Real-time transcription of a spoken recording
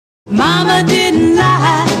Mama didn't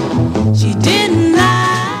lie, she didn't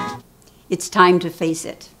lie. It's time to face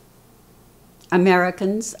it.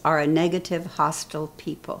 Americans are a negative, hostile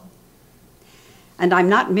people. And I'm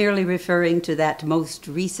not merely referring to that most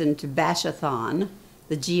recent bashathon,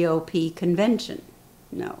 the GOP convention.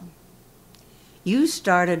 No. You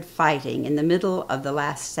started fighting in the middle of the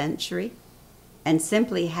last century and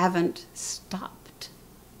simply haven't stopped.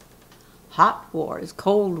 Hot wars,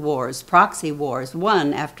 cold wars, proxy wars,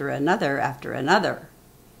 one after another after another.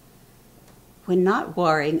 When not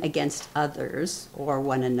warring against others or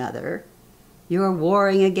one another, you're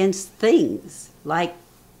warring against things like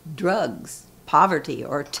drugs, poverty,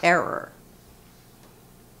 or terror.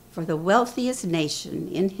 For the wealthiest nation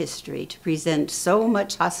in history to present so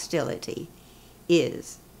much hostility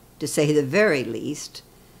is, to say the very least,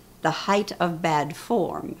 the height of bad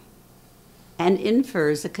form, and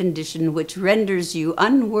infers a condition which renders you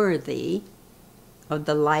unworthy of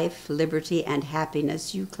the life, liberty, and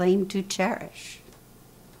happiness you claim to cherish.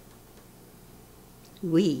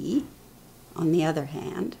 We, on the other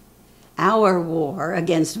hand, our war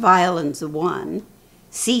against violence won,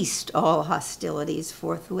 ceased all hostilities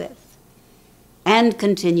forthwith, and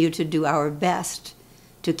continue to do our best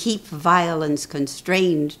to keep violence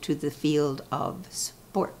constrained to the field of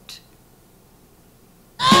sport.